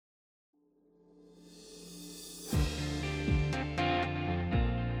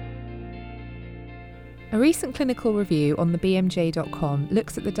A recent clinical review on the bmj.com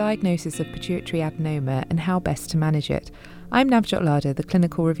looks at the diagnosis of pituitary adenoma and how best to manage it. I'm Navjot Lada, the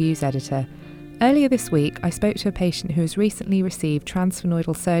clinical reviews editor. Earlier this week, I spoke to a patient who has recently received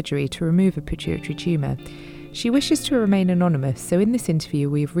trans-sphenoidal surgery to remove a pituitary tumour. She wishes to remain anonymous, so in this interview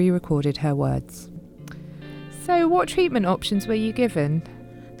we've re-recorded her words. So what treatment options were you given?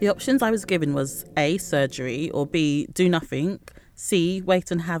 The options I was given was A, surgery, or B, do nothing, C,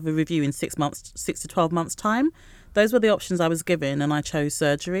 wait and have a review in 6 to 12 months' time. Those were the options I was given and I chose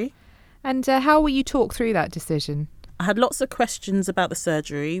surgery. And how will you talk through that decision? I had lots of questions about the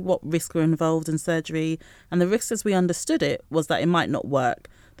surgery, what risks were involved in surgery, and the risk as we understood it was that it might not work.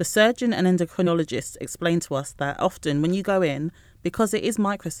 The surgeon and endocrinologist explained to us that often when you go in, because it is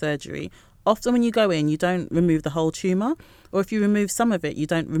microsurgery, often when you go in you don't remove the whole tumour, or if you remove some of it you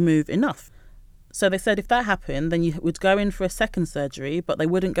don't remove enough. So they said if that happened, then you would go in for a second surgery, but they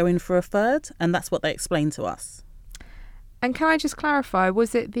wouldn't go in for a third, and that's what they explained to us. And can I just clarify,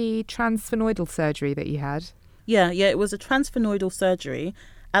 was it the trans-sphenoidal surgery that you had? Yeah, it was a trans-sphenoidal surgery.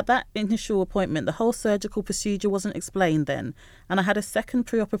 At that initial appointment, the whole surgical procedure wasn't explained then, and I had a second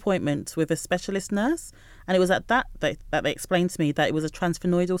pre-op appointment with a specialist nurse, and it was at that they explained to me that it was a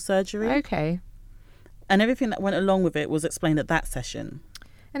trans-sphenoidal surgery. Okay. And everything that went along with it was explained at that session.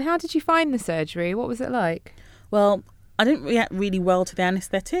 And how did you find the surgery? What was it like? Well, I didn't react really well to the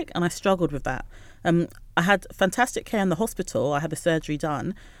anaesthetic and I struggled with that. I had fantastic care in the hospital. I had the surgery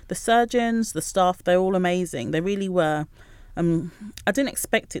done. The surgeons, the staff, they're all amazing. They really were. I didn't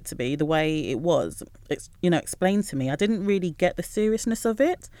expect it to be the way it was, explained to me. I didn't really get the seriousness of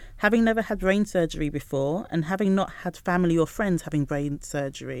it. Having never had brain surgery before and having not had family or friends having brain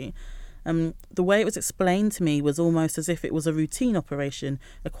surgery, the way it was explained to me was almost as if it was a routine operation,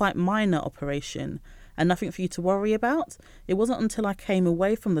 a quite minor operation, and nothing for you to worry about. It wasn't until I came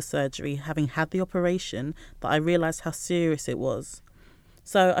away from the surgery, having had the operation, that I realised how serious it was.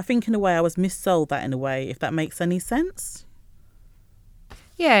 So I think in a way I was missold that in a way, if that makes any sense.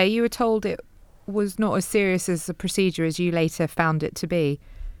 Yeah, you were told it was not as serious as the procedure as you later found it to be.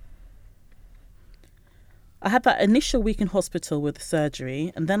 I had that initial week in hospital with the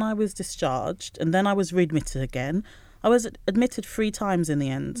surgery, and then I was discharged, and then I was readmitted again. I was admitted 3 times in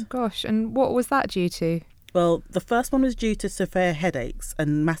the end. Gosh, and what was that due to? Well, the first one was due to severe headaches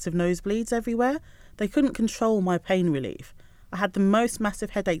and massive nosebleeds everywhere. They couldn't control my pain relief. I had the most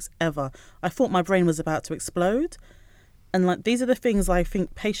massive headaches ever. I thought my brain was about to explode. And these are the things I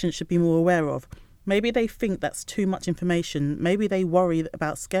think patients should be more aware of. Maybe they think that's too much information. Maybe they worry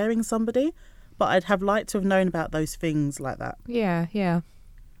about scaring somebody. But I'd have liked to have known about those things like that. Yeah.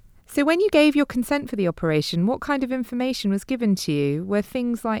 So when you gave your consent for the operation, what kind of information was given to you? Were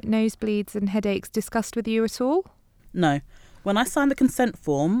things like nosebleeds and headaches discussed with you at all? No. When I signed the consent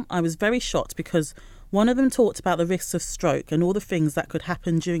form, I was very shocked because one of them talked about the risks of stroke and all the things that could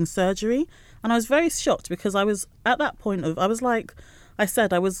happen during surgery. And I was very shocked because I was at that point I was like, I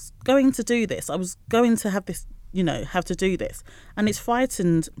said I was going to do this. I was going to have this, have to do this. And it's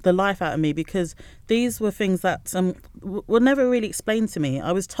frightened the life out of me because these were things that were never really explained to me.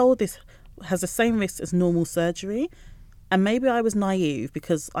 I was told this has the same risks as normal surgery. And maybe I was naive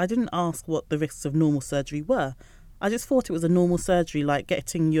because I didn't ask what the risks of normal surgery were. I just thought it was a normal surgery like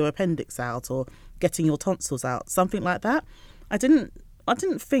getting your appendix out or getting your tonsils out, something like that. I didn't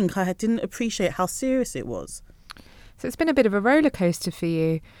appreciate how serious it was. So it's been a bit of a roller coaster for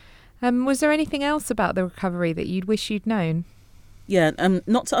you. Was there anything else about the recovery that you'd wish you'd known? Yeah,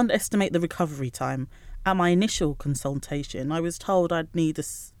 not to underestimate the recovery time. At my initial consultation, I was told I'd need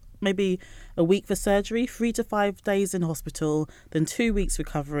maybe a week for surgery, 3 to 5 days in hospital, then 2 weeks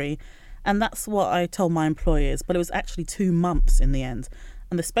recovery. And that's what I told my employers, but it was actually 2 months in the end.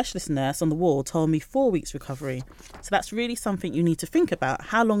 And the specialist nurse on the ward told me 4 weeks recovery. So that's really something you need to think about,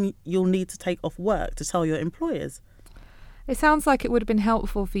 how long you'll need to take off work to tell your employers. It sounds like it would have been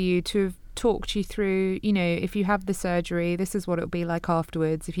helpful for you to have talked you through, if you have the surgery, this is what it will be like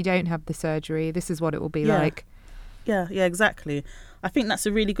afterwards. If you don't have the surgery, this is what it will be like. Yeah, exactly. I think that's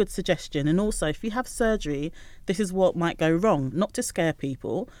a really good suggestion. And also, if you have surgery, this is what might go wrong. Not to scare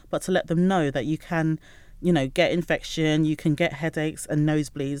people, but to let them know that you can, get infection, you can get headaches and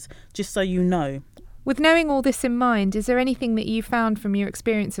nosebleeds, just so you know. With knowing all this in mind, is there anything that you found from your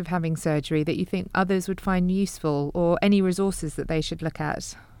experience of having surgery that you think others would find useful, or any resources that they should look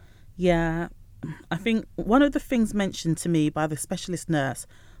at? Yeah, I think one of the things mentioned to me by the specialist nurse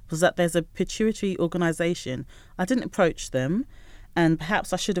was that there's a pituitary organisation. I didn't approach them, and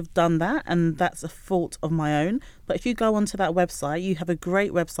perhaps I should have done that, and that's a fault of my own. But if you go onto that website, you have a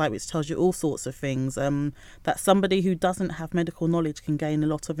great website which tells you all sorts of things, that somebody who doesn't have medical knowledge can gain a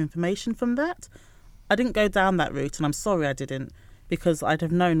lot of information from that. I didn't go down that route, and I'm sorry I didn't, because I'd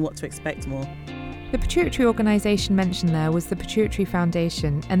have known what to expect more. The pituitary organisation mentioned there was the Pituitary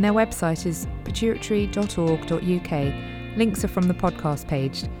Foundation, and their website is pituitary.org.uk. Links are from the podcast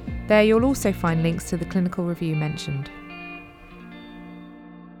page. There you'll also find links to the clinical review mentioned.